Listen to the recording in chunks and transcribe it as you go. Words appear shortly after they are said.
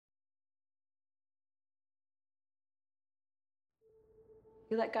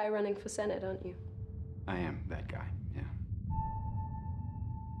You're that guy running for Senate, aren't you? I am that guy, yeah.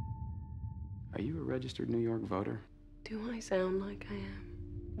 Are you a registered New York voter? Do I sound like I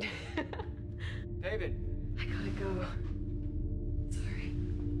am? David! I gotta go. Sorry.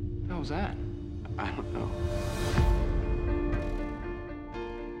 What was that? I don't know.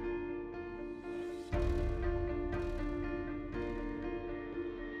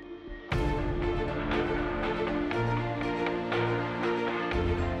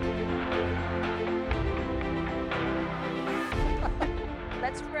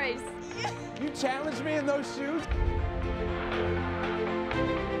 Let's race. You challenged me in those shoes?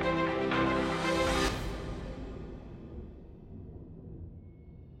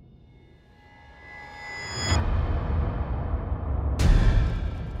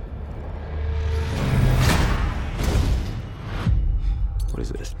 What is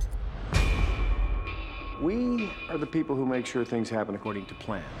this? We are the people who make sure things happen according to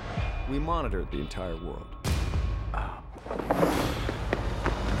plan. We monitor the entire world.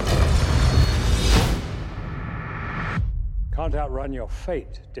 Can't outrun your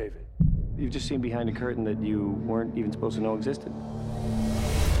fate, David. You've just seen behind a curtain that you weren't even supposed to know existed.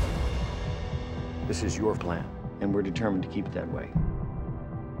 This is your plan, and we're determined to keep it that way.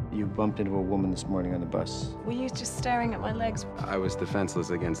 You bumped into a woman this morning on the bus. Were you just staring at my legs? I was defenseless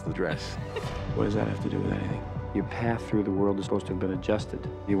against the dress. What does that have to do with anything? Your path through the world is supposed to have been adjusted.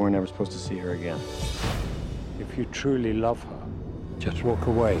 You weren't ever supposed to see her again. If you truly love her, just walk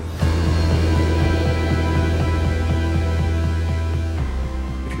away.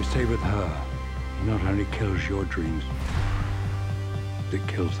 If you stay with her, it not only kills your dreams, it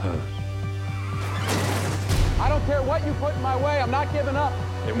kills hers. I don't care what you put in my way, I'm not giving up.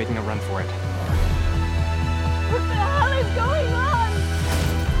 They're making a run for it. What the hell is going on?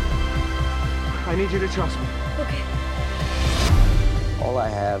 I need you to trust me. Okay. All I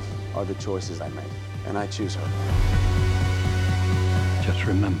have are the choices I make, and I choose her. Just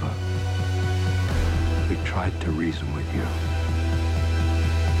remember, we tried to reason with you.